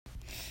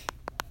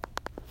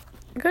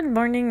Good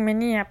morning,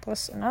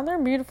 Minneapolis, and other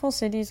beautiful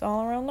cities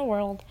all around the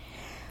world.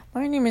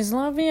 My name is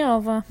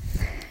Lavielva,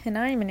 and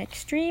I am an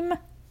extreme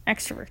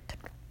extrovert.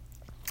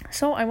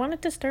 So I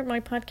wanted to start my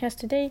podcast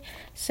today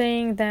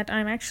saying that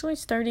I'm actually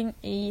starting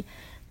a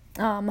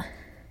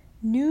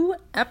new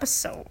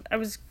episode.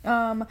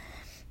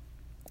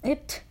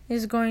 It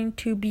is going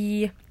to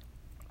be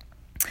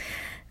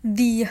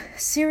the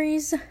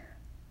series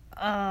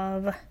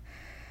of.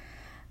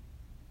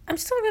 I'm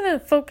still going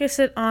to focus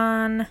it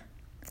on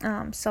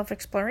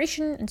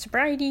self-exploration and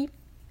sobriety.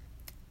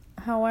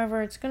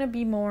 However, it's going to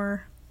be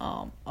more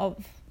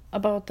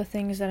about the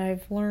things that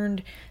I've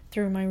learned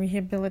through my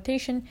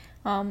rehabilitation,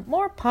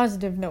 more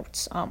positive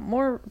notes,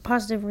 more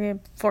positive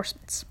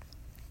reinforcements.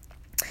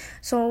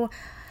 So,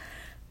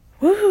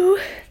 woohoo!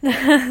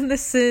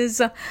 This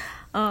is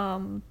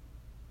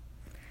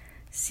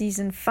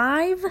season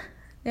 5.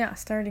 Yeah,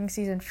 starting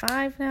season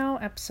 5 now,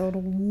 episode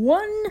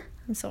 1.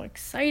 I'm so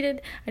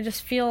excited. I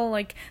just feel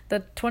like the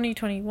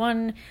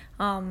 2021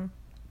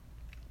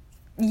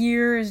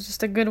 year is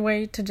just a good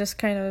way to just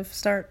kind of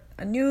start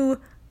a new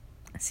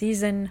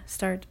season,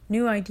 start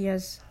new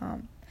ideas,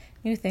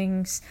 new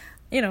things.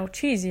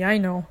 Cheesy, I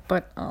know,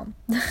 but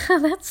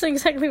that's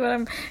exactly what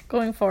I'm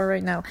going for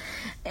right now.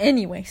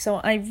 Anyway, so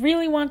I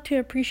really want to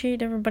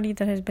appreciate everybody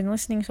that has been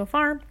listening so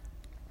far.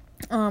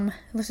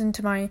 Listen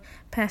to my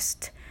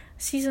past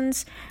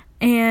seasons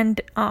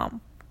and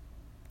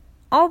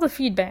all the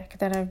feedback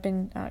that I've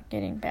been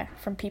getting back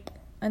from people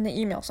and the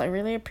emails. I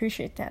really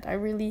appreciate that. I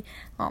really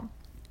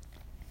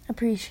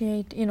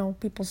appreciate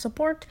people's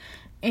support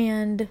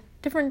and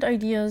different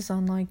ideas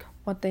on like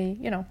what they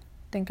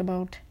think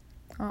about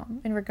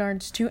in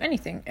regards to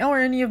anything or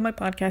any of my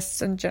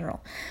podcasts in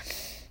general.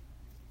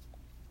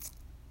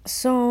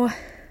 So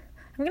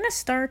I'm gonna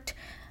start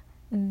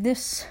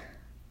this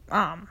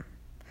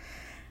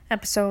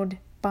episode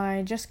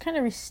by just kind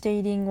of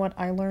restating what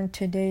I learned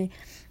today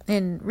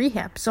in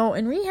rehab. So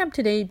in rehab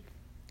today,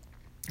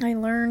 I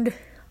learned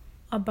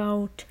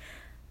about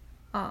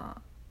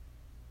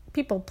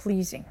people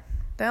pleasing,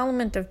 the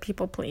element of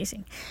people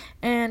pleasing.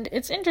 And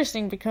it's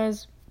interesting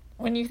because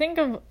when you think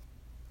of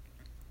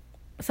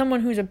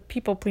someone who's a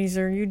people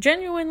pleaser, you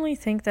genuinely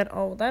think that,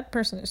 oh, that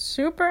person is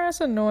super ass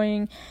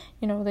annoying.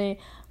 They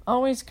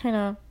always kind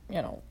of,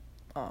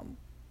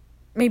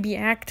 maybe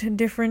act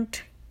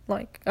different,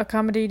 like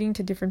accommodating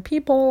to different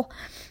people.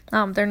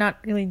 They're not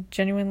really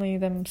genuinely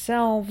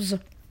themselves.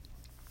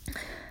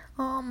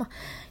 All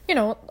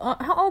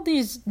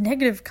these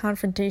negative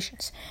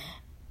confrontations.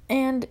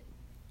 And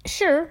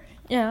sure,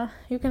 yeah,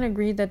 you can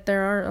agree that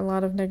there are a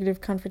lot of negative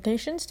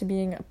confrontations to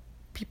being a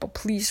people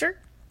pleaser.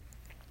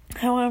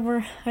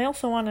 However, I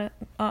also want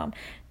to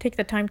take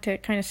the time to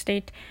kind of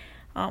state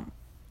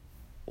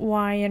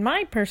why in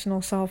my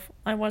personal self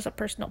I was a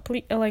person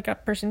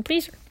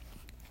pleaser.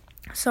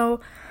 So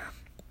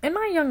in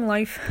my young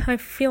life, I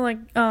feel like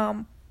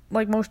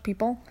most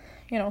people,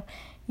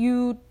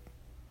 you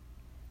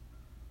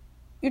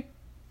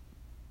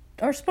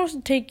are supposed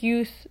to take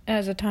youth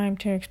as a time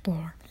to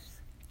explore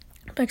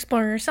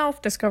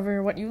yourself,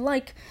 discover what you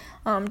like,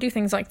 do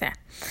things like that.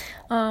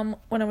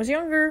 When I was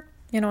younger,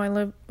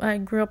 I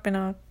grew up in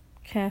a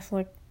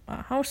Catholic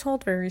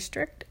household, very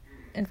strict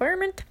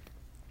environment,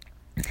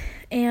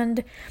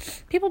 and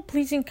people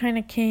pleasing kind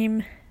of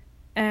came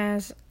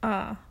as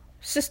a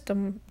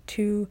system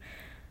to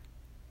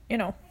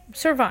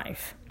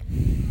survive.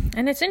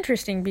 And it's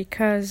interesting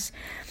because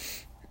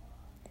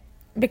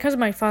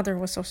my father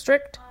was so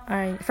strict,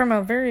 from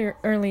a very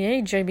early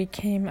age, I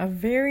became a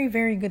very,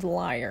 very good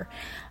liar.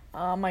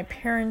 My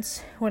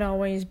parents would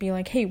always be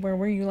like, hey, where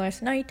were you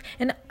last night?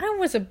 And I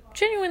was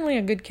genuinely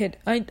a good kid.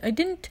 I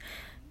didn't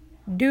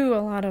do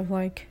a lot of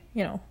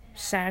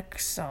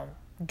sex,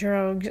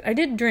 drugs. I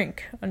did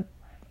drink.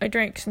 I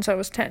drank since I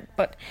was 10,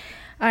 but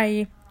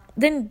I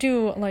didn't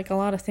do a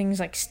lot of things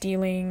like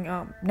stealing.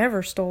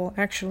 Never stole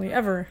actually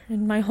ever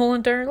in my whole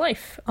entire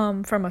life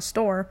from a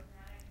store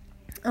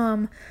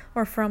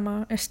or from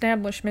an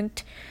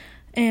establishment.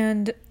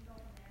 And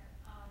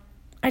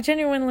I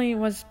genuinely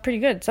was pretty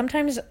good.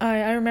 Sometimes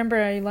I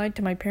remember I lied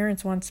to my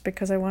parents once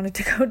because I wanted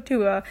to go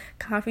to a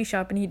coffee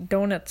shop and eat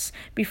donuts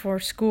before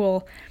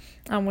school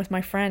with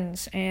my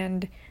friends.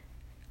 And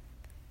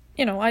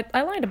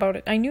I lied about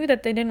it. I knew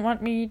that they didn't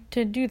want me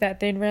to do that.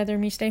 They'd rather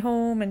me stay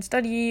home and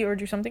study or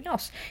do something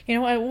else.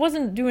 I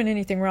wasn't doing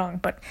anything wrong,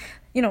 but,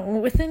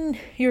 within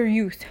your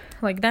youth,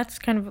 that's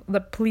kind of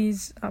the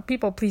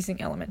people-pleasing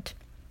element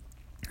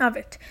of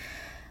it.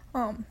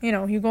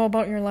 You go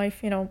about your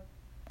life,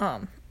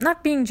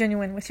 not being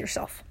genuine with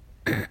yourself.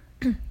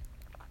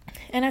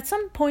 And at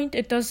some point,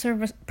 it does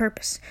serve a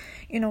purpose.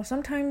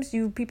 Sometimes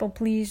you people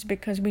please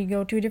because we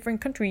go to a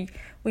different country,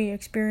 we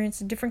experience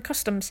different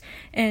customs,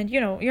 and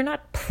you're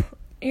not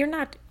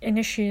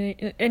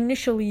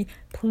initially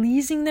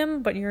pleasing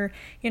them, but you're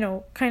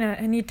kind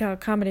of need to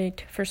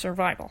accommodate for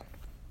survival.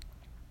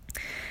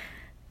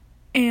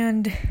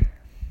 And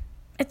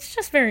it's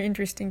just very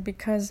interesting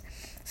because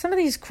some of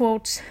these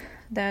quotes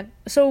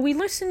so we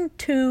listened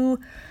to,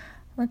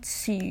 let's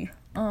see,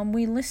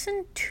 we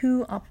listened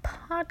to a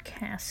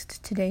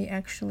podcast today,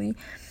 actually,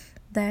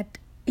 that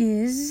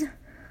is,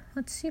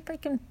 let's see if I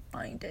can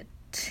find it.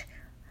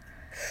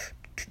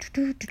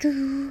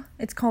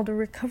 It's called a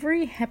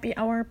Recovery Happy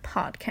Hour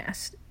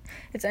podcast.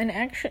 It's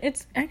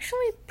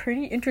actually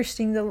pretty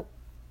interesting, the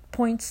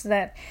points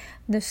that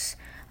this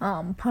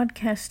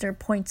podcaster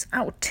points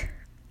out.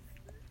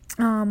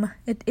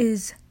 It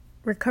is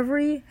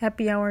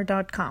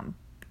recoveryhappyhour.com.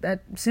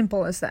 That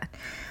simple as that.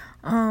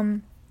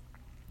 And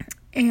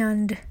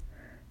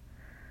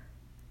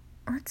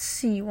let's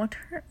see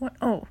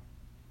TRICIAREISCH.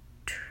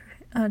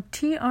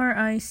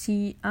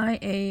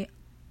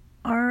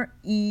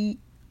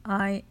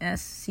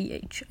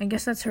 I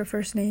guess that's her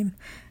first name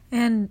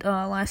and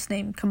last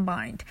name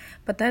combined.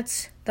 But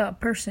that's the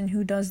person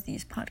who does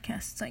these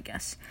podcasts, I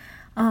guess.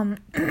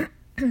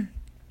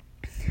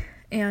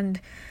 And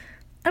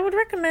I would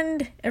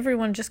recommend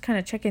everyone just kind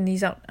of checking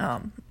these out.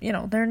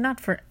 They're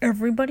not for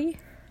everybody,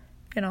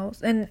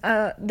 and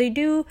they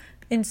do,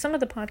 in some of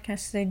the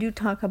podcasts, they do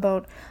talk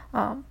about,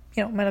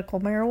 medical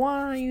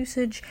marijuana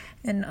usage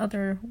and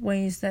other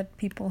ways that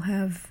people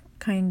have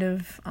kind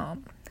of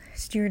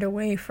steered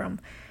away from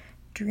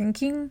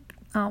drinking.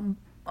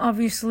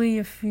 Obviously,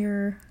 if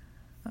you're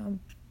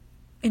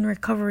in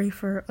recovery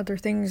for other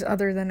things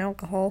other than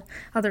alcohol,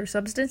 other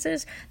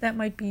substances, that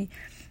might be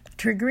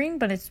triggering,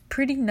 but it's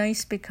pretty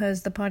nice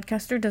because the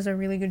podcaster does a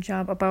really good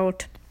job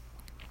about,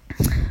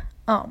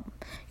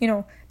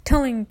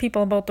 telling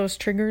people about those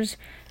triggers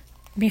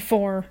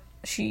before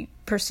she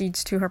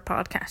proceeds to her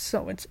podcast.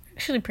 So it's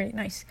actually pretty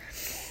nice.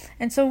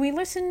 And so we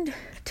listened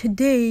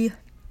today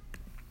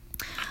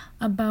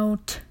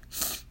about,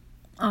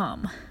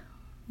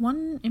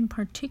 one in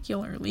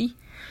particularly.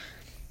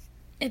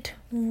 It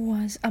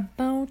was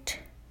about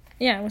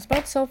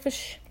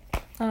selfish,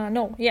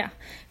 it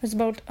was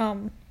about,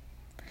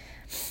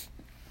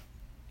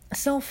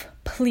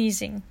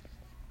 self-pleasing.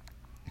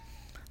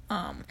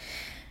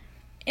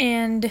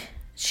 And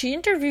she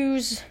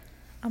interviews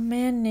a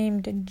man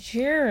named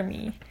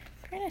Jeremy. I'm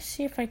trying to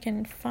see if I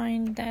can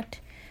find that.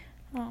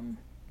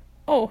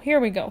 Here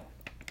we go.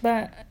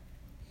 But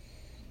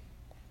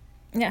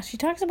yeah, she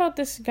talks about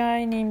this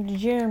guy named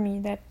Jeremy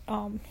that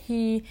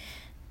he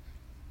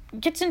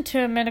gets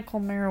into medical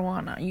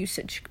marijuana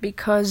usage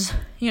because,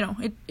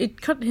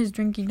 it cut his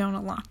drinking down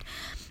a lot.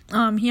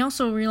 He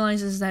also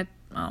realizes that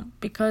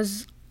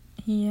because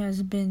he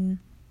has been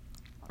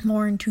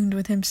more in tune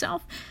with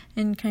himself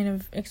and kind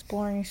of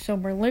exploring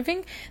sober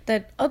living,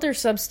 that other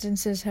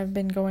substances have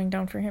been going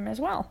down for him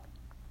as well.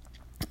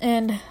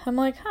 And I'm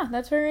like,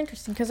 that's very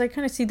interesting, because I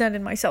kind of see that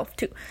in myself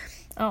too.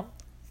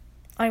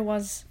 I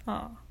was,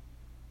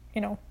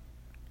 an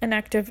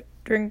active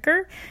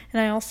drinker,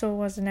 and I also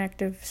was an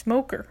active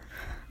smoker.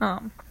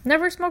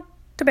 Never smoked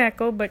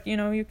tobacco, but,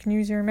 you can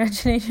use your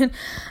imagination.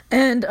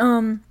 And,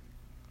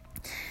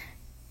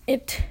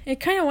 it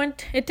kind of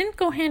it didn't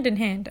go hand in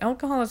hand.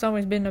 Alcohol has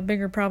always been a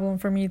bigger problem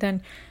for me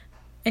than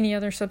any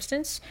other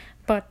substance,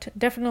 but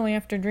definitely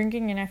after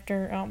drinking and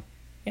after,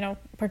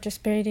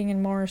 participating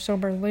in more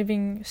sober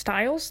living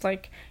styles,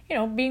 like,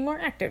 being more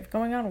active,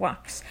 going on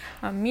walks,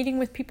 meeting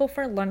with people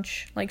for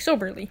lunch, like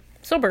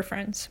sober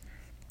friends.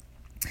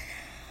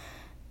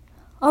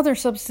 Other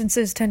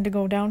substances tend to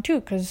go down too,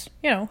 because,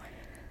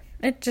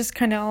 it just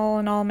kind of all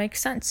in all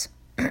makes sense.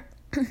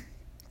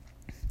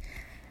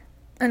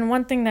 And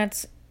one thing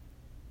that's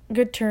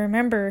good to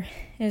remember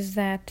is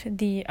that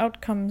the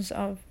outcomes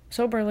of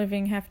sober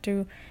living have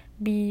to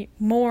be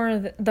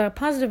the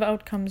positive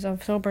outcomes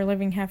of sober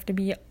living have to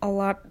be a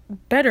lot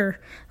better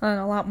and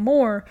a lot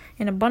more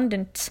in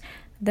abundance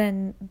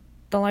than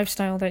the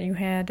lifestyle that you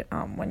had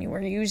when you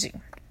were using.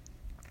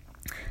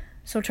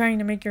 So trying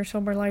to make your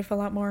sober life a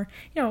lot more,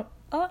 a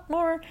lot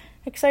more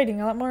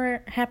exciting, a lot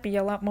more happy,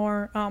 a lot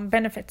more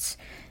benefits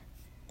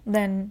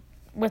than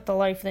with the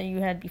life that you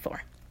had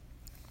before.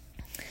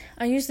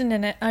 I use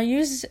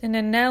an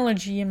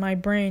analogy in my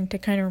brain to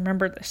kind of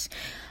remember this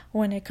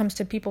when it comes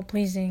to people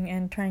pleasing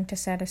and trying to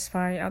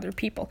satisfy other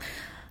people.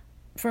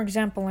 For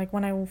example, like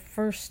when I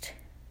first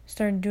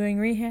started doing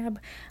rehab,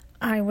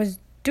 I was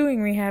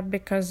doing rehab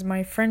because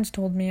my friends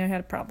told me I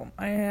had a problem.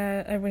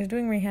 I was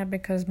doing rehab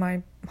because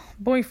my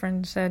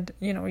boyfriend said,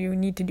 you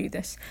need to do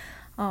this.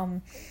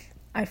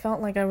 I felt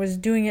like I was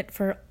doing it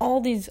for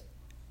all these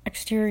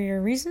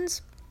exterior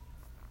reasons.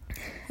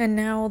 And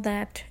now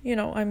that,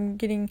 I'm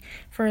getting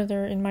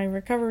further in my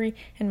recovery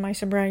and my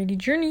sobriety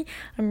journey,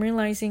 I'm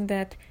realizing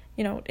that,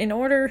 in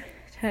order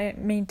to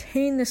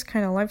maintain this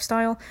kind of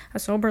lifestyle, a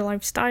sober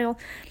lifestyle,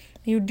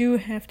 you do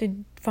have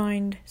to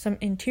find some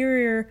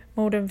interior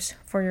motives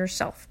for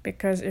yourself.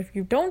 Because if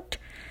you don't,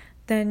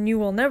 then you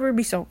will never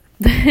be sober.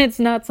 It's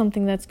not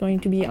something that's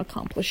going to be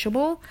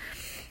accomplishable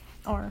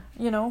or,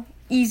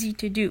 easy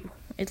to do,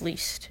 at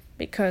least.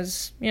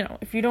 Because,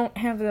 if you don't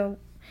have the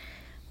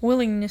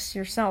willingness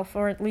yourself,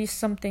 or at least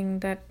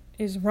something that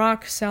is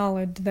rock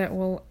solid that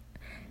will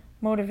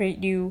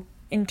motivate you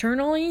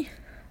internally,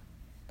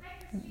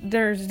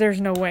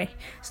 there's no way.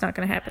 It's not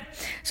going to happen.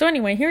 So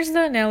anyway, here's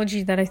the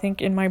analogy that I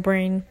think in my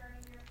brain.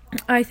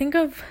 I think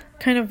of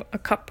kind of a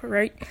cup,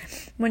 right?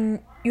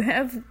 When you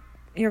have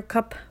your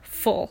cup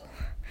full,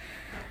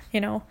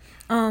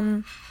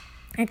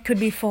 it could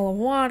be full of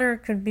water, it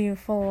could be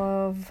full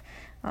of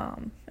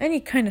any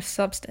kind of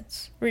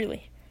substance,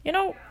 really.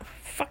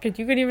 Fuck it,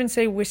 you could even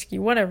say whiskey,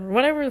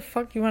 whatever the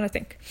fuck you want to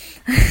think.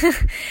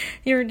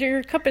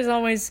 Your cup is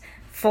always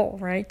full,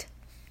 right?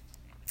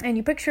 And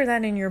you picture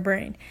that in your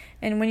brain.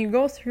 And when you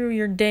go through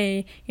your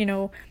day,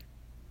 your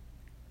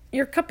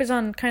cup is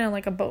on kind of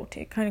like a boat.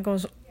 It kind of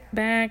goes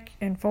back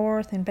and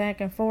forth and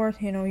back and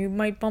forth. You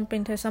might bump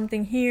into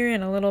something here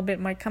and a little bit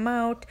might come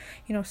out.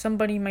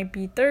 Somebody might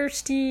be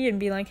thirsty and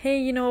be like,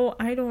 hey,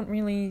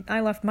 I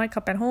left my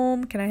cup at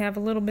home. Can I have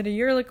a little bit of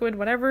your liquid,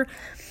 whatever?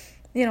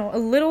 A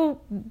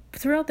little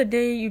throughout the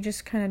day, you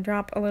just kind of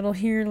drop a little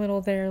here, a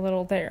little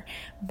there.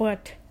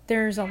 But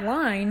there's a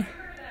line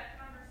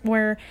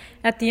where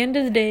at the end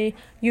of the day,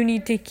 you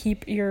need to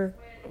keep your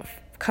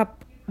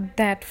cup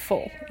that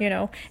full,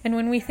 And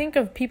when we think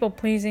of people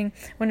pleasing,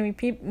 when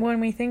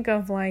we think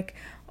of like,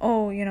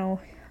 oh,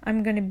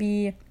 I'm going to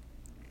be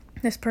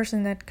this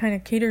person that kind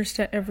of caters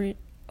to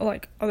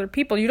other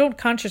people, you don't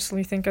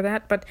consciously think of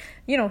that, but,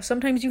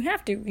 sometimes you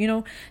have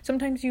to,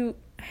 sometimes you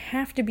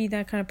have to be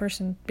that kind of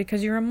person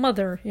because you're a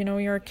mother,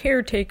 you're a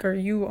caretaker,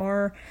 you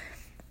were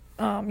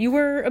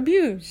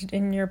abused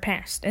in your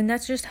past, and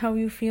that's just how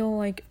you feel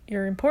like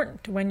you're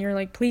important when you're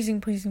like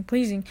pleasing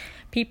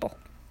people.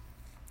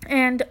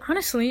 And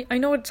honestly, I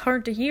know it's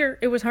hard to hear.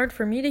 It was hard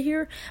for me to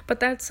hear, but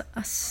that's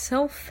a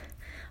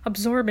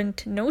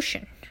self-absorbent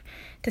notion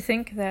to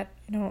think that,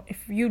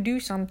 if you do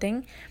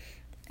something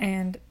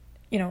and,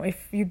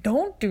 if you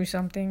don't do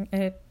something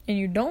and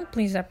you don't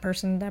please that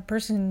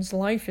person's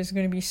life is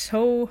going to be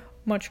so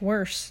much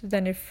worse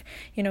than if,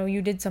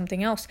 you did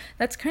something else.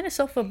 That's kind of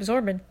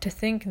self-absorbent to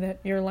think that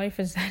your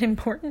life is that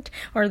important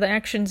or the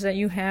actions that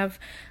you have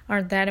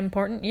are that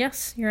important.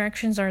 Yes, your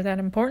actions are that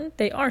important.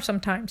 They are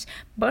sometimes,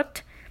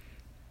 but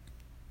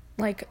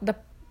like the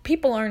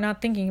people are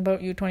not thinking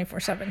about you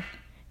 24/7.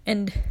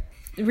 And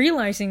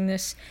realizing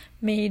this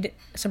made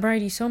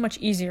sobriety so much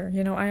easier.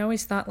 I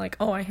always thought like,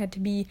 oh, I had to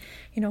be,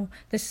 I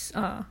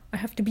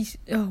have to be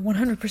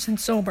 100%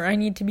 sober. I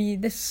need to be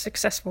this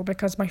successful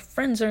because my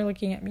friends are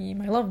looking at me,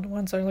 my loved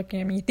ones are looking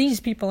at me,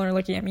 these people are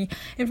looking at me.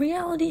 In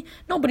reality,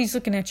 nobody's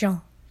looking at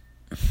y'all.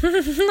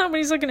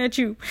 Nobody's looking at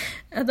you.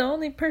 The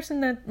only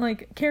person that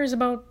like cares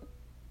about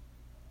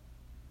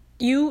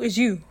you is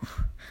you.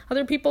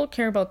 Other people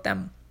care about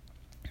them.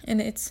 And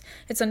it's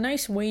a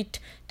nice weight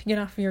to get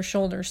off of your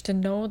shoulders to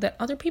know that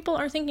other people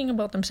are thinking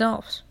about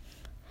themselves.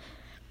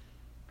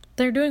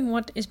 They're doing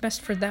what is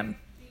best for them.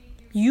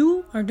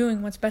 You are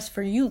doing what's best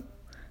for you.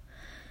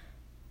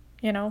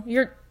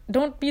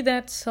 Don't be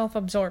that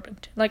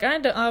self-absorbent. Like, I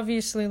had to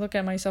obviously look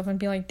at myself and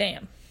be like,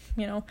 damn,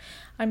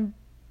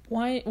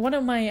 what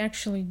am I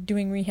actually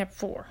doing rehab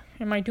for?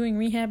 Am I doing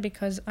rehab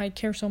because I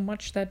care so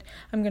much that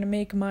I'm going to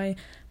make my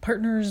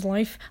partner's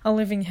life a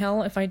living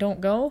hell if I don't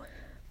go?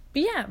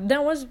 But yeah,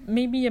 that was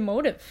maybe a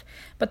motive,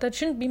 but that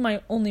shouldn't be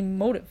my only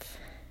motive,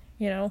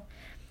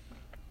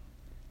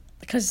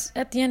 because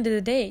at the end of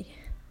the day,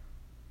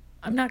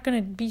 I'm not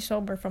going to be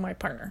sober for my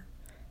partner.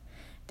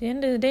 At the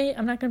end of the day,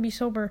 I'm not going to be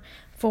sober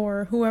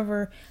for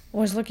whoever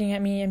was looking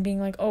at me and being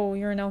like, oh,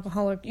 you're an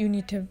alcoholic, you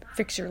need to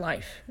fix your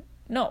life.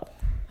 No,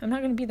 I'm not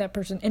going to be that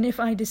person. And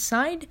if I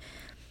decide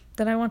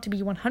that I want to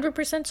be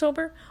 100%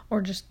 sober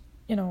or just,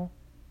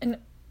 and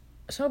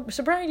so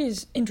sobriety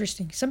is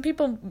interesting. Some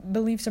people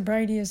believe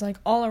sobriety is like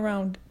all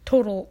around,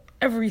 total,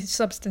 every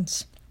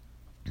substance,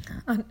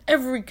 on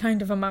every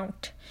kind of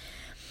amount.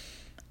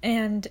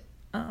 And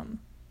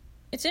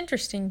it's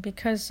interesting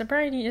because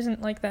sobriety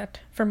isn't like that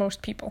for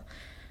most people.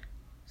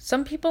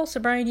 Some people,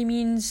 sobriety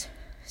means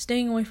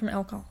staying away from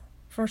alcohol.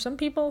 For some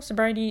people,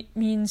 sobriety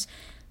means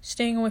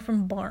staying away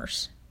from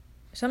bars.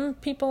 Some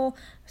people,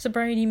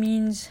 sobriety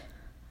means,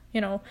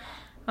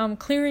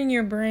 clearing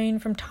your brain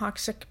from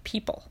toxic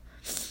people.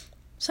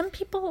 Some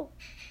people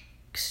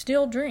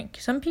still drink.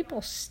 Some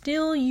people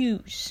still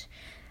use.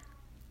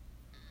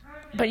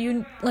 But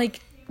you,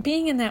 like,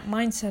 being in that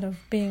mindset of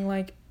being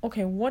like,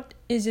 okay, what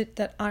is it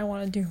that I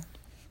want to do?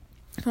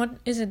 What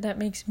is it that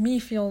makes me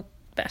feel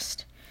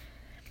best?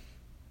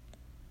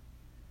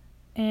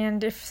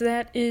 And if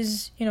that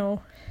is,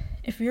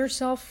 if your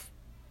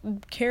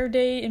self-care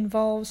day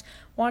involves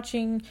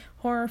watching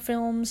horror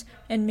films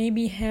and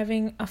maybe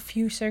having a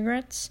few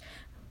cigarettes,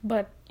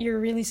 but you're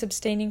really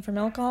abstaining from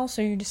alcohol,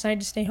 so you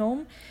decide to stay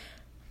home,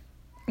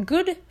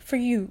 good for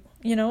you,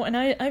 and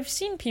I've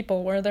seen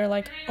people where they're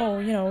like, oh,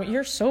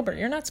 you're sober,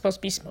 you're not supposed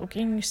to be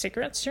smoking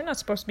cigarettes, you're not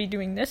supposed to be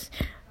doing this.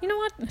 You know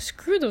what?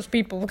 Screw those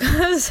people,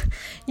 because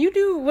you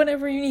do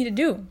whatever you need to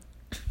do.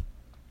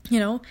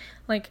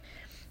 Like,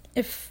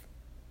 if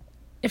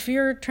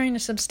you're trying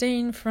to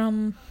abstain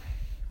from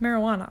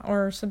marijuana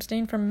or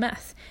abstain from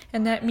meth,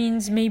 and that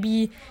means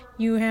maybe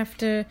you have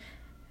to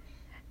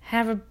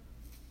have a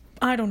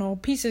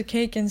piece of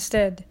cake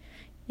instead.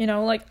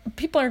 Like,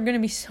 people are going to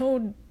be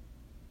so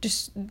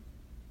just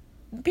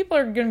people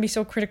are going to be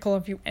so critical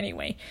of you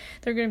anyway.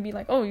 They're going to be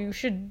like, oh, you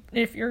should,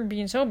 if you're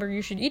being sober,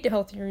 you should eat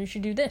healthier, you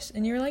should do this.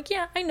 And you're like,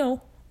 yeah, I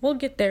know, we'll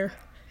get there.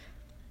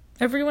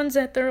 Everyone's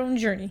at their own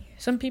journey.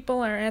 Some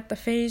people are at the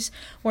phase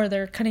where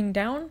they're cutting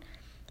down.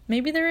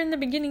 Maybe they're in the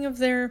beginning of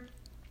their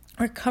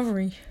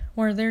recovery,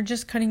 where they're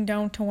just cutting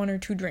down to 1 or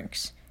 2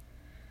 drinks.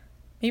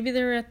 Maybe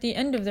they're at the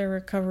end of their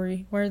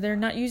recovery, where they're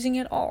not using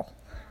it all.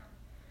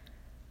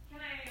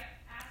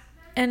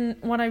 And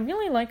what I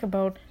really like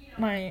about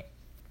my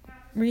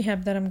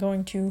rehab that I'm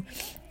going to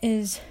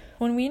is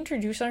when we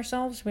introduce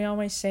ourselves, we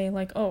always say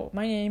like, oh,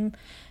 my name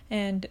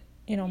and,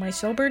 my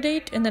sober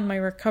date and then my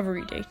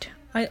recovery date.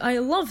 I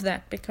love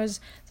that because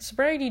the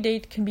sobriety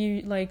date can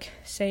be like,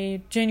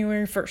 say,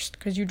 January 1st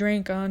because you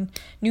drank on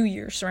New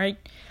Year's, right?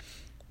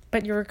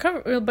 But your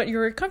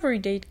recovery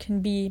date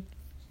can be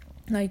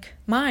like,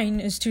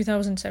 mine is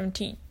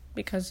 2017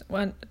 because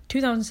when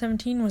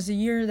 2017 was the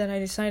year that I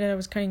decided I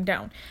was cutting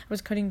down. I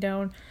was cutting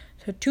down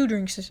to 2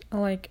 drinks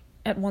like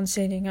at one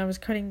sitting. I was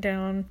cutting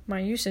down my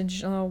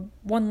usage 1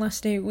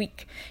 less day a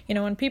week.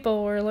 And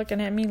people were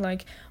looking at me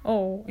like,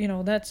 oh,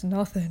 that's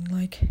nothing.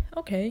 Like,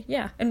 okay,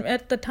 yeah. And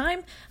at the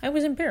time, I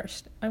was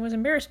embarrassed. I was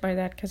embarrassed by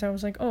that because I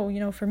was like,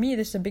 oh, for me,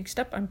 this is a big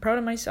step. I'm proud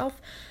of myself.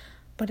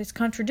 But it's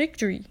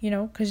contradictory,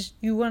 because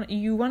you want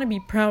to be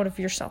proud of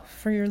yourself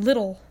for your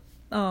little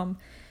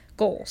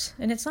goals.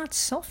 And it's not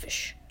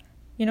selfish.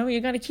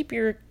 You got to keep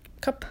your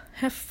cup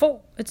half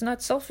full. It's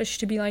not selfish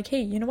to be like,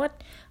 hey, you know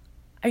what?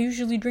 I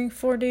usually drink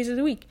 4 days of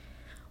the week.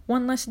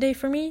 1 less day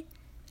for me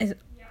is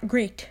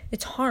great.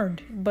 It's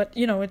hard, but,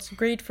 it's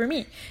great for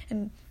me.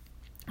 And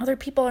other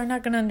people are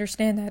not going to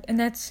understand that. And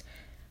that's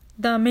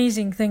the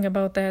amazing thing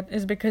about that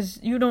is because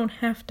you don't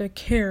have to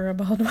care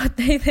about what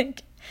they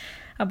think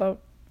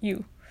about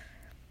you.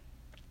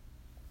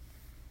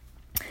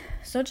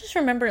 So just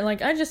remember,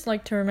 I just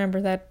like to remember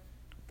that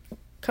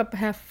cup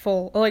half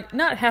full.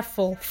 Not half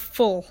full,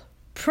 full.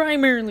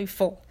 Primarily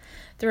full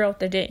throughout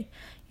the day,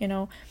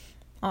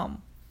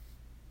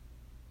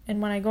 And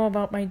when I go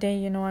about my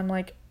day, I'm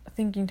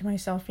thinking to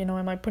myself,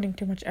 am I putting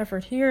too much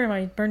effort here? Am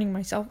I burning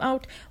myself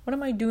out? What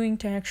am I doing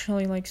to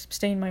actually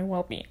sustain my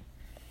well-being?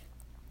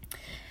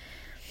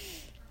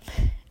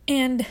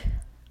 And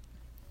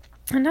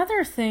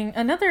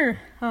another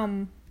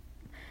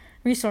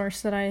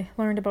resource that I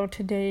learned about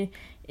today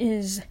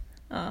is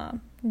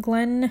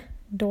Glennon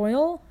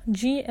Doyle,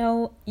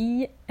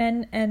 Glennon,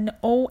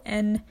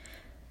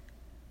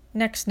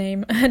 next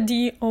name,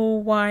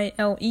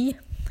 Dyle,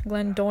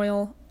 Glennon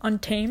Doyle,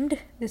 Untamed.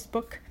 This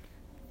book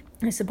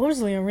is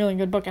supposedly a really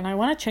good book, and I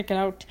want to check it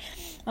out.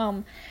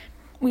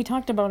 We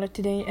talked about it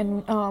today,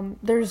 and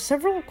there's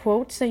several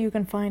quotes that you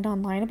can find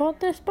online about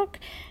this book,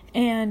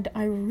 and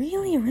I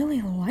really,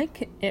 really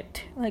like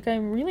it. I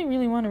really,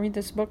 really want to read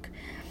this book.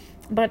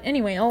 But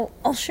anyway,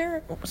 I'll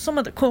share some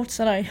of the quotes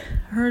that I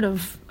heard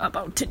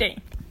about today.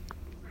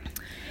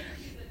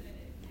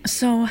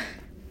 So,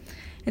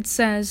 it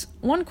says,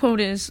 one quote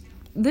is,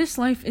 "This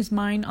life is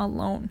mine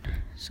alone.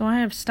 So I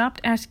have stopped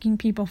asking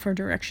people for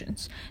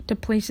directions to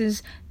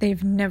places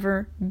they've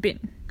never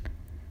been."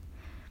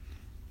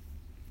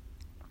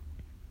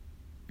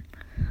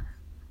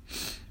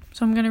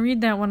 So I'm going to read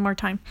that one more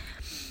time.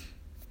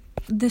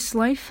 "This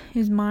life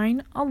is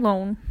mine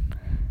alone.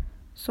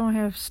 So I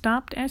have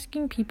stopped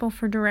asking people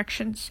for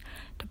directions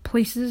to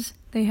places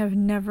they have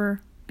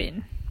never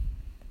been."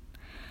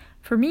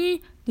 For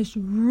me, this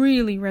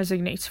really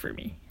resonates for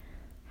me.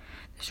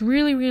 This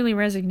really, really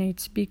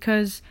resonates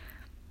because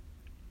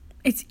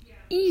it's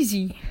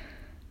easy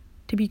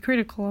to be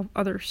critical of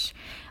others.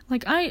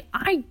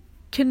 I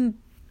can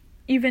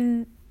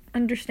even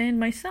understand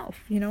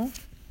myself,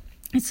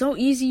 It's so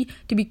easy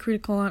to be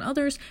critical on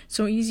others,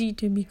 so easy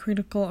to be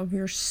critical of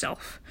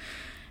yourself.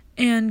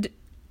 And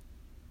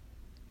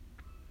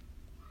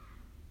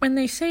when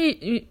they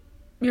say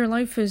your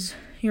life is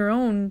your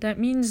own, that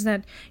means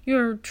that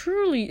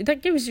that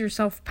gives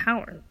yourself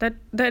power.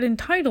 That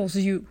entitles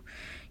you,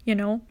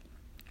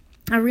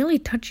 A really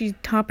touchy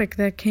topic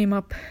that came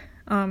up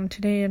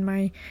today in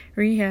my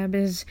rehab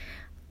is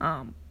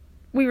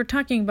we were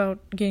talking about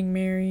getting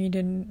married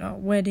and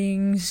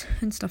weddings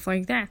and stuff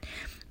like that.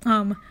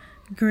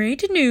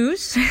 Great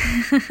news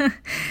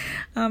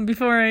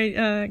before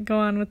I go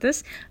on with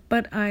this,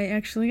 but I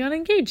actually got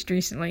engaged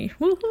recently.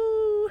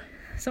 Woohoo!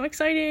 So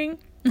exciting.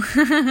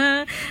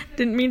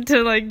 Didn't mean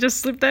to just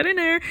slip that in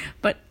there,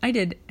 but I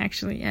did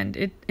actually, and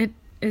it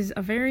is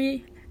a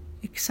very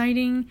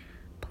exciting,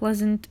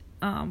 pleasant,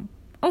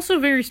 also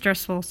very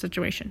stressful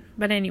situation.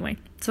 But anyway,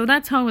 so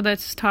that's how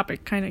this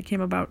topic kind of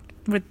came about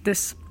with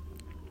this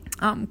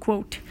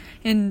quote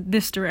in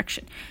this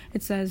direction.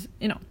 It says,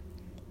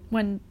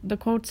 when the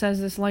quote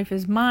says "this life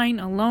is mine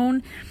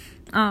alone,"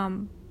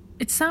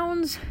 it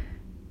sounds,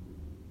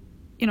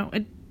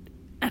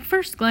 at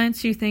first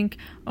glance you think,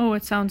 oh,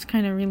 it sounds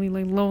kind of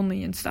really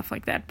lonely and stuff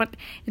like that, but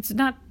it's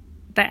not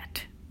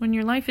that. When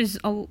your life is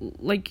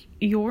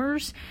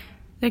yours,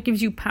 that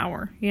gives you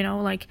power,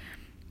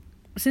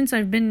 since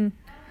I've been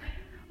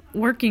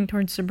working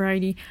towards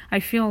sobriety, I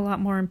feel a lot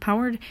more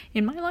empowered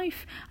in my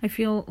life. I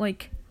feel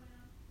like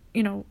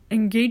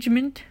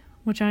engagement,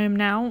 which I am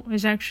now,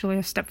 is actually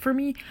a step for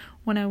me.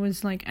 When I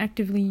was like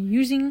actively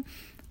using,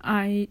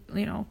 I,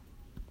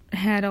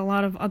 had a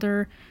lot of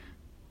other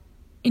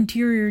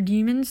interior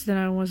demons that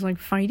I was like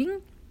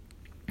fighting,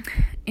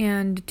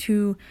 and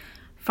to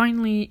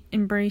finally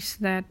embrace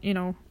that,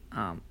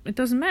 it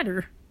doesn't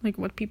matter like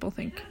what people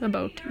think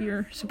about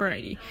your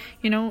sobriety.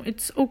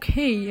 It's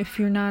okay if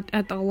you're not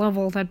at the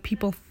level that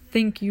people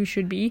think you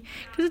should be,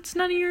 because it's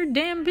none of your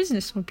damn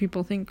business what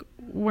people think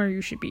where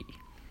you should be.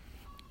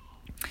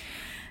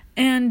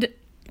 And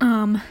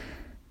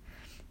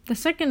the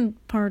second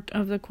part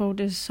of the quote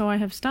is, so I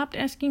have stopped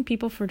asking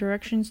people for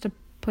directions to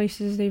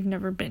places they've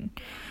never been.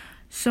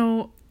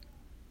 So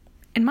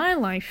in my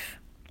life,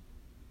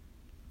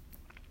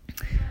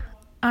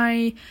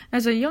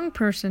 as a young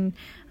person,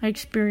 I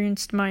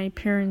experienced my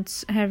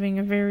parents having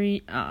a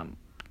very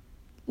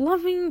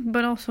loving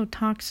but also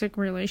toxic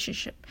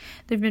relationship.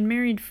 They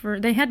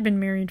had been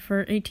married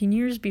for 18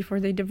 years before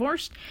they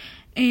divorced,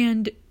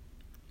 and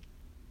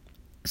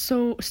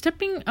so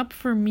stepping up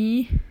for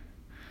me,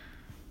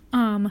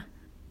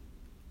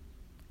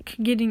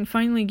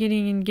 finally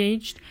getting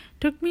engaged,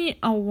 took me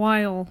a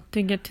while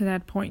to get to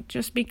that point,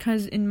 just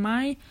because in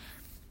my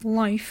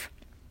life,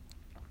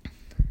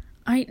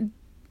 I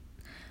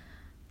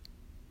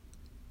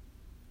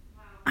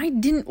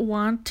didn't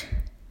want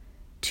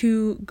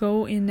to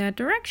go in that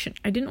direction.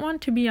 I didn't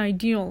want to be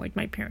ideal like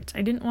my parents.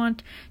 I didn't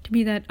want to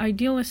be that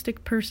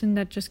idealistic person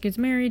that just gets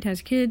married,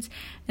 has kids,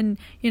 and,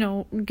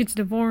 gets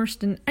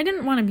divorced. And I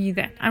didn't want to be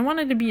that. I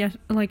wanted to be a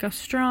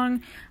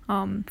strong,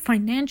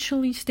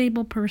 financially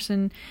stable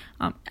person,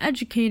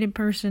 educated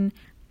person.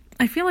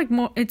 I feel like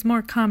it's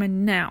more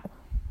common now,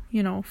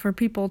 for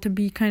people to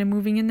be kind of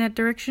moving in that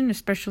direction,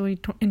 especially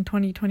in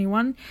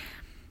 2021.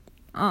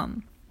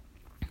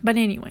 But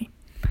anyway.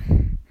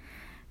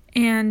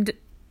 And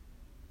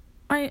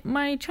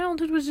my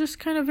childhood was just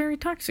kind of very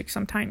toxic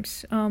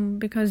sometimes,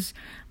 because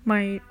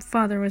my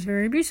father was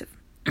very abusive.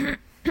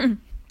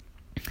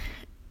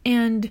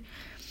 And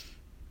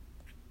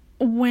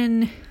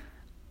when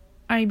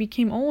I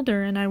became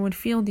older and I would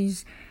feel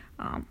these,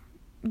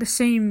 the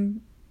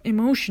same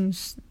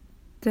emotions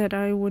that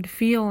I would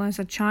feel as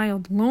a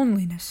child,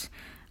 loneliness,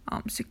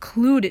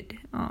 secluded,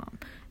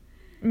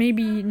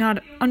 maybe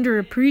not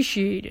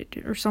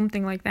underappreciated or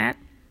something like that,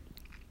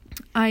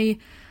 I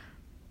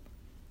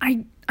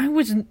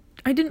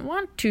didn't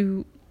want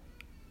to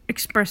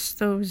express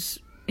those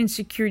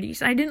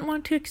insecurities. I didn't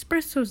want to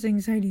express those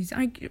anxieties.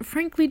 I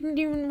frankly didn't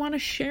even want to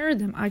share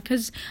them,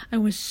 because I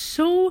was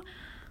so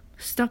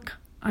stuck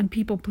on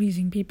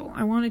pleasing people.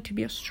 I wanted to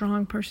be a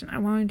strong person. I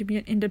wanted to be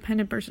an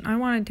independent person. I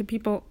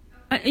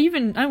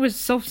was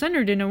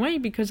self-centered in a way,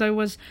 because I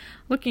was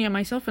looking at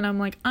myself and I'm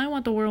like, I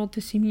want the world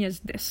to see me as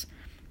this.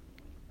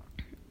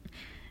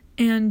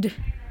 And,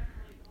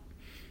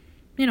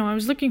 I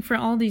was looking for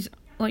all these,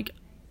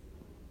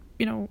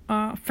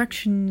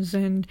 affections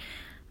and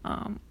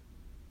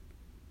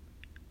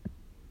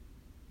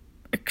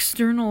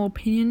external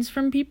opinions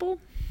from people.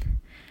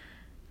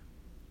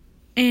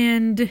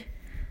 And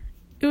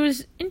it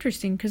was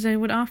interesting, because I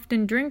would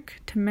often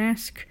drink to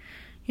mask,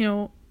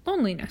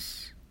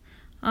 loneliness.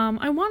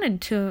 I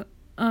wanted to,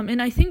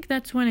 and I think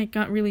that's when it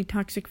got really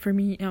toxic for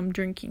me,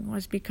 drinking,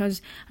 was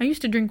because I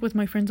used to drink with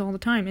my friends all the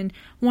time, and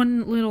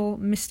one little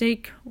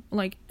mistake,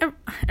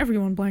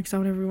 everyone blacks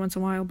out every once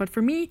in a while, but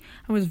for me,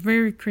 I was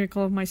very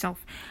critical of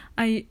myself.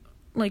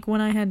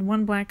 When I had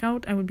one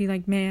blackout, I would be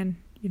like, man,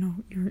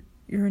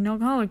 you're an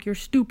alcoholic, you're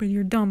stupid,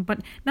 you're dumb,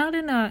 but not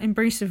in a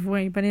embracive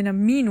way, but in a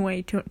mean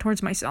way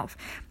towards myself.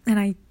 And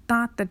I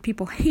thought that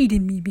people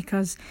hated me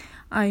because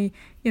I,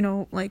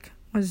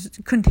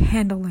 couldn't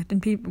handle it,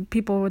 and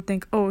people would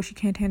think, oh, she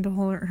can't handle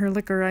her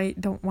liquor, I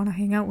don't want to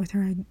hang out with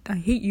her, I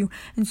hate you.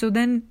 And so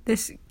then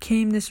this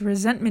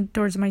resentment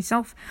towards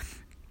myself,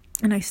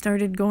 and I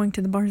started going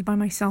to the bars by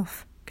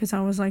myself, because I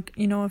was like,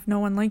 if no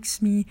one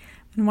likes me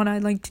and what I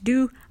like to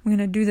do, I'm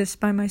gonna do this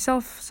by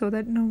myself so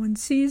that no one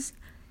sees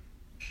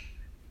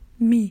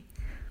me.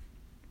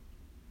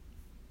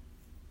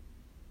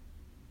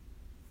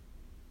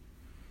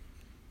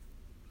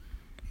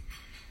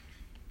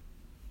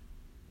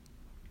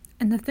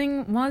 And the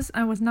thing was,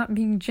 I was not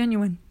being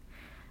genuine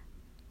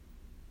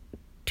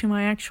to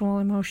my actual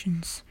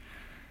emotions.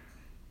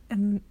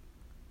 And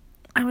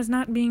I was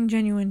not being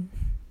genuine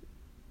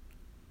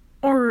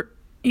or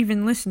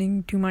even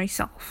listening to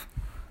myself.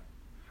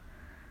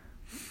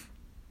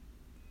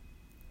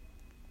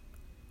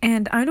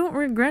 And I don't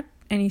regret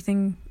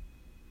anything,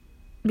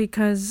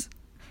 because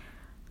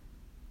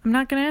I'm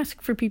not going to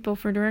ask for people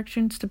for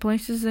directions to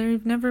places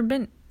they've never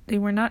been. They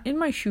were not in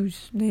my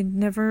shoes.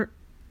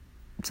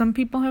 Some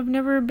people have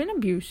never been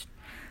abused.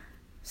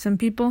 Some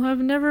people have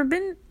never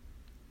been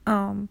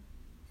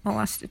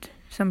molested.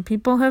 Some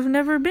people have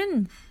never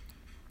been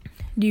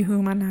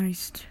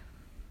dehumanized.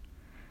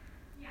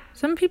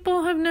 Some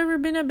people have never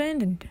been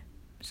abandoned.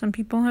 Some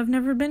people have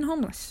never been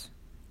homeless.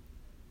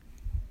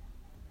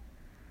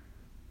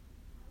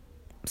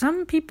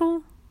 Some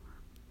people,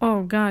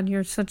 oh God,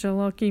 you're such a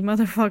lucky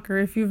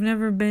motherfucker if you've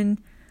never been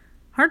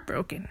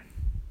heartbroken.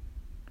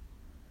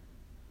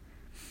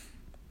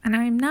 And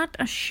I'm not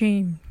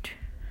ashamed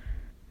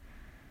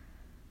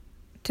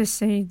to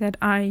say that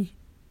I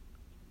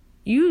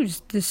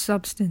used this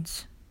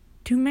substance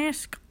to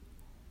mask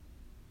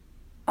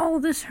all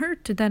this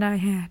hurt that I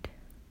had.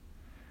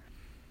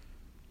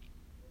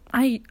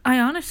 I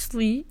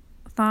honestly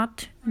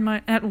thought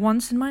at one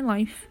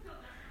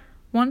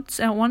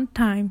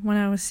time when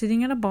I was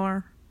sitting at a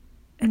bar,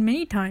 and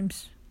many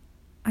times,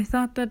 I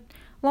thought that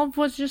love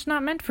was just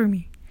not meant for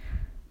me.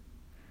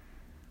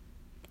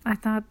 I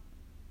thought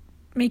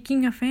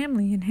making a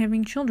family and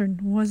having children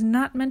was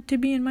not meant to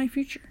be in my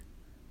future.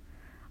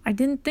 I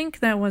didn't think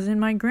that was in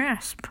my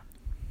grasp.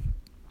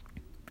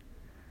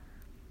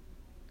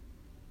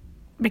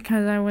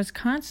 Because I was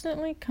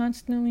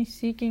constantly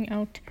seeking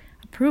out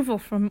approval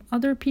from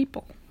other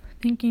people,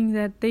 thinking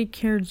that they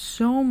cared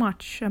so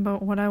much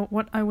about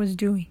what I was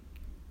doing.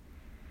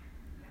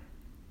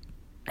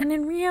 And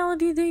in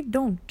reality, they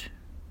don't.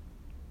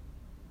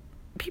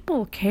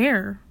 People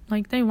care,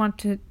 like they want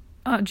to,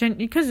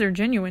 because they're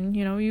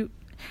genuine,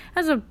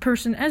 as a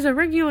person, as a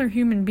regular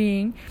human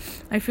being,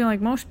 I feel like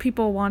most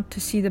people want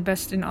to see the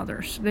best in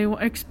others. They will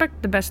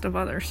expect the best of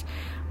others,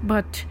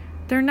 but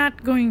they're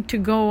not going to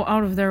go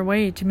out of their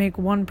way to make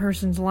one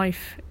person's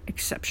life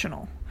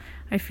exceptional.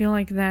 I feel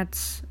like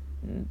that's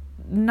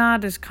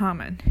not as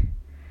common.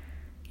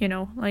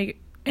 Like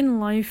in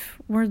life,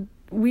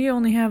 we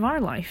only have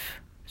our life,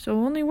 so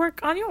only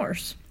work on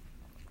yours.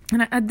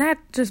 And that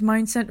just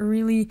mindset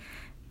really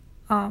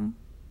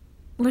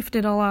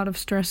lifted a lot of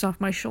stress off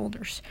my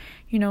shoulders,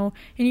 and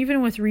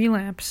even with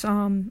relapse,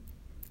 in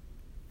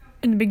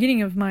the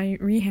beginning of my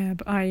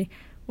rehab, I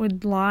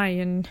would lie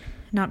and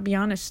not be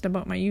honest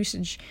about my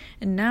usage,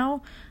 and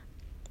now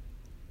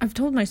I've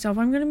told myself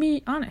I'm going to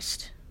be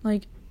honest.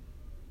 Like,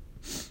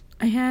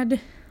 I had,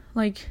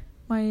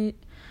 my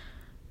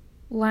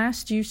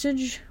last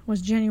usage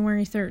was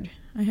January 3rd.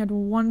 I had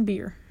one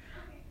beer,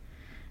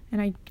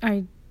 and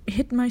I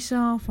hit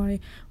myself. I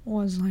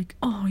was like,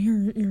 oh,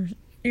 you're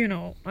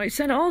I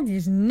said all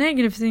these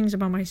negative things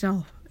about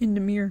myself in the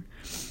mirror.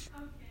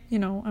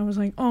 I was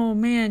like, oh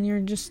man,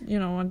 you're just,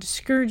 a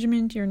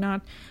discouragement. You're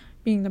not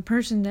being the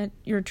person that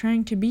you're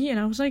trying to be. And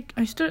I was like,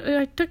 I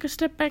took a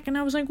step back and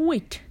I was like,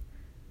 wait,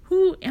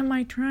 who am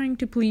I trying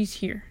to please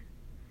here?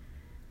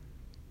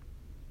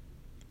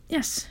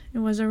 Yes, it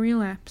was a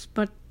relapse,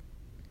 but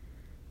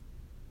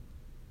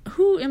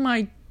who am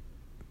I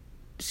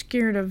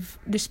scared of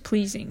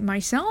displeasing?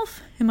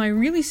 Myself? Am I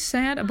really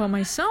sad about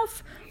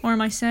myself, or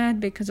am I sad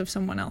because of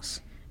someone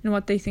else and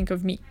what they think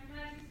of me?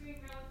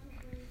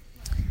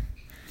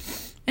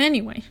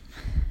 Anyway,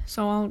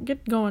 so I'll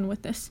get going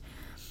with this.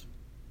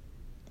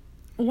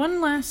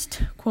 One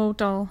last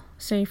quote I'll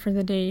say for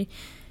the day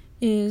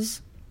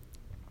is,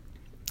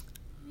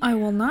 I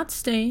will not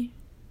stay,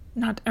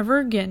 not ever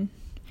again,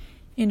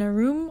 in a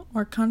room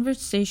or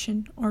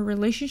conversation or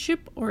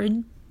relationship or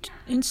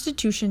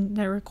institution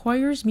that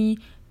requires me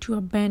to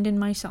abandon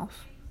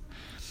myself.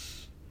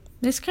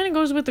 This kind of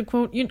goes with the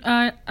quote.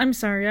 I'm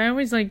sorry, I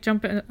always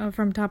jump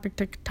from topic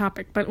to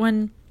topic, but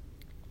when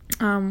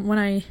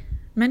I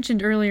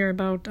mentioned earlier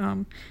about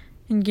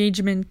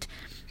engagement,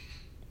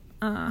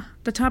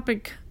 the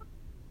topic,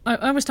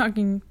 I was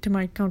talking to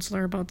my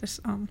counselor about this,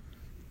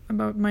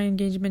 about my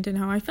engagement and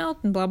how I felt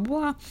and blah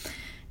blah blah,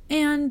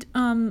 and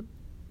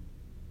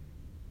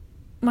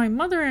my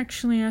mother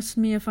actually asked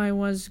me if I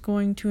was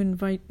going to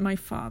invite my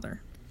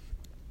father.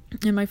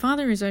 And my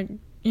father is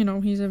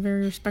he's a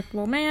very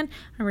respectable man.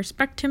 I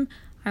respect him.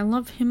 I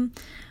love him.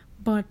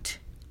 But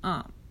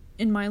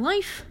in my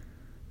life,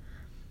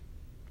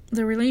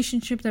 the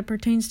relationship that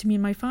pertains to me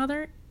and my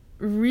father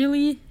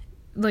really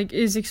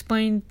is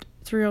explained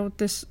throughout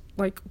this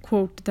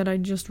quote that I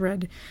just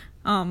read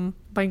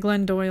by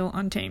Glenn Doyle,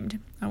 Untamed.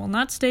 I will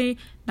not stay,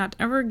 not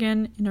ever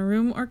again, in a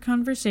room or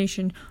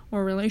conversation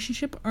or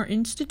relationship or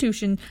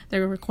institution that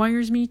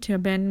requires me to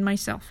abandon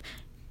myself.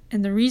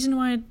 And the reason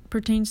why it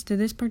pertains to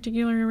this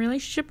particular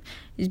relationship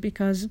is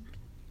because,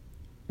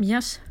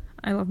 yes,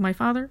 I love my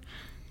father.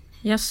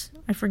 Yes,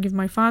 I forgive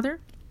my father.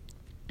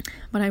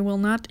 But I will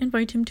not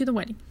invite him to the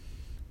wedding.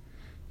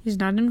 He's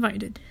not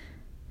invited.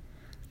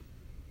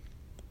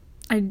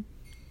 I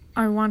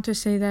want to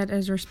say that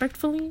as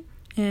respectfully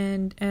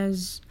and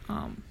as,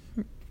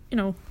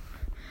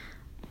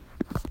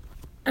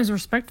 as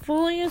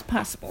respectfully as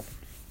possible,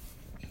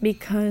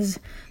 because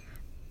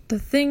the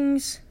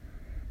things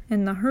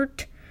and the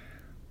hurt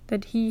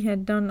that he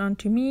had done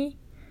unto me,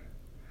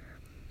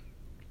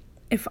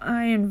 if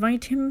I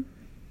invite him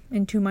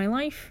into my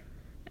life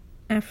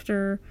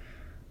after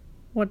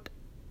what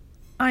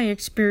I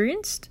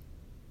experienced,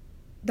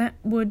 that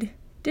would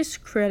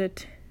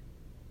discredit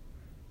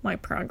my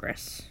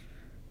progress.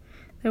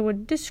 That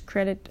would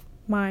discredit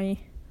my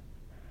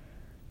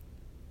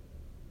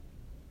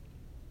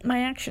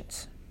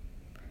actions.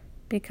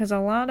 Because a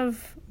lot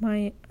of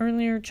my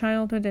earlier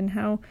childhood and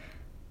how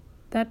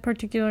that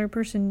particular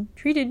person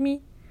treated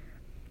me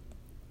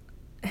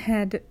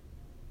had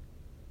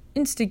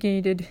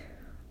instigated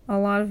a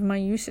lot of my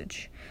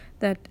usage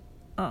that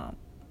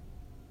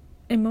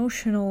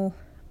emotional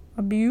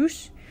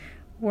abuse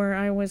where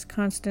I was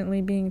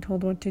constantly being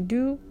told what to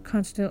do,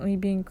 constantly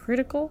being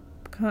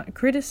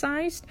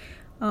criticized,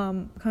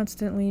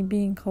 constantly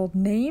being called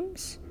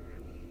names.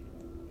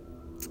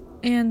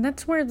 And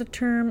that's where the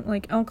term,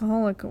 like,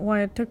 alcoholic,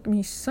 why it took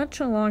me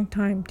such a long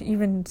time to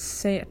even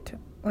say it,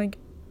 like,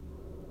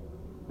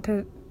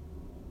 to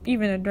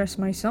even address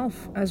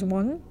myself as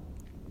one,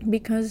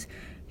 because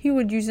he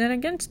would use that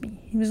against me.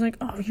 He was like,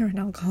 oh, you're an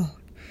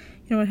alcoholic.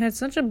 You know, it had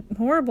such a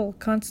horrible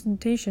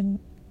connotation,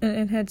 and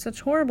it had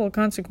such horrible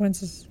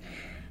consequences,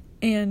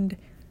 and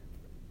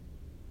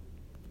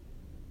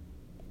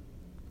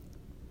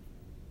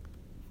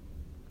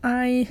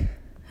I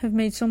have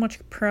made so much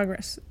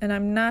progress, and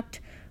I'm not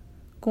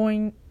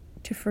going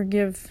to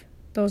forgive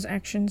those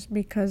actions,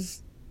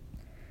 because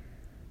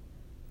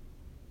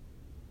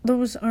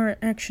those are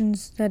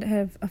actions that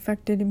have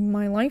affected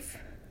my life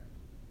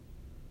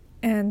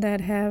and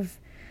that have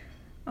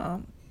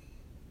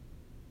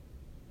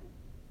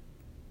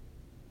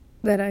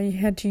that I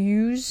had to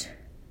use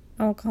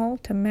alcohol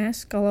to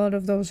mask a lot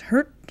of those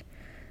hurt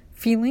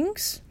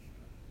feelings.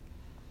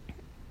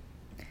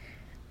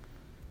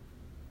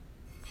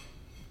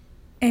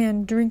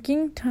 And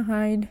drinking to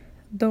hide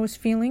those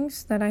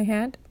feelings that I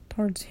had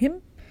towards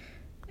him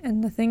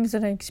and the things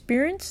that I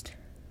experienced.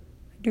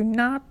 I do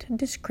not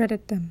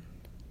discredit them,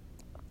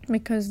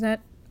 because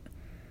that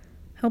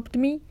helped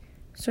me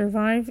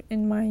survive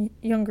in my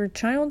younger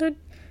childhood,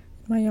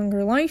 my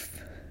younger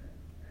life,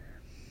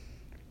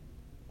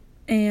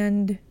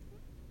 and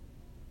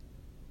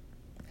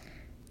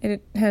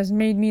it has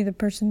made me the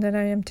person that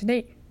I am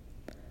today,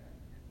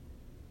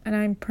 and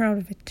I'm proud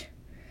of it.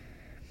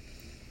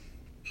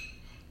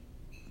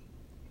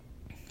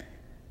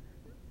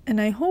 And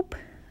I hope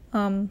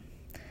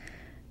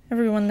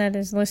everyone that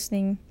is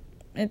listening,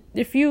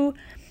 if you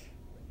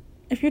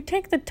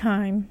take the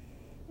time,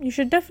 you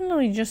should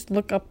definitely just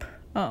look up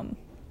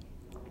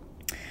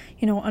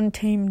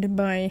Untamed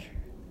by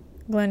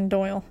Glennon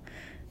Doyle.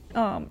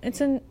 I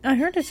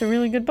heard it's a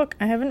really good book.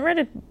 I haven't read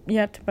it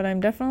yet, but I'm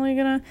definitely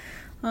gonna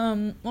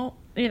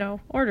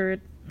order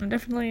it.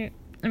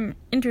 I'm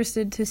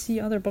interested to see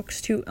other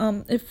books too.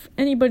 If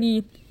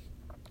anybody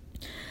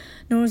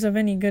knows of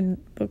any good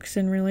books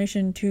in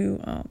relation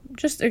to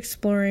just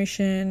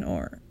exploration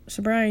or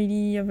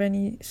sobriety of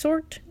any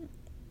sort,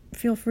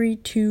 feel free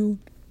to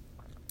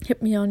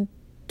hit me on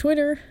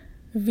Twitter,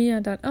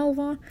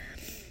 via.alva.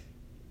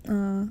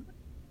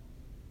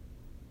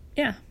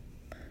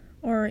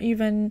 Or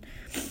even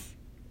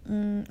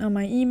on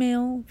my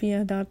email,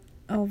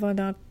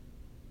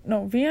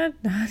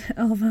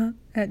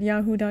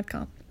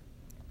 via.alva@yahoo.com.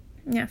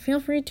 Yeah,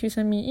 feel free to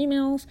send me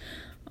emails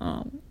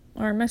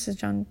or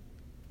message on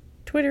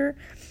Twitter.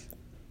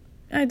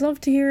 I'd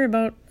love to hear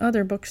about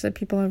other books that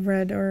people have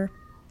read, or,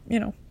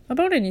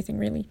 about anything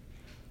really.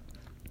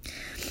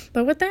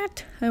 But with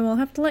that, I will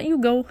have to let you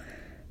go.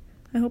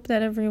 I hope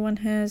that everyone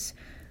has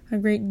a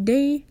great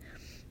day,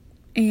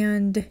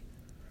 and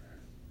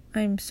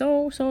I'm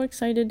so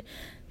excited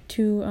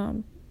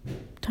to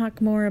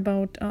talk more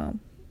about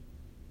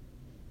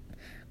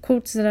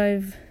quotes that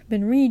I've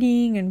been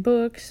reading and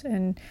books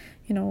and,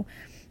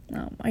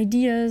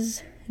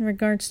 ideas in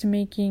regards to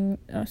making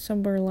a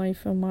sober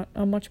life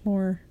a much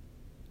more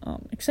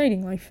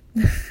exciting life.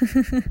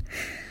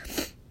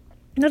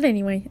 But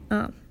anyway,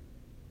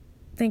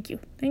 thank you.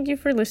 Thank you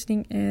for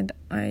listening, and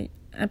I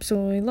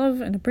absolutely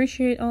love and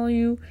appreciate all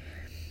you,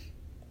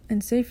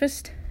 and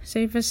safest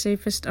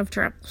of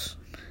travels.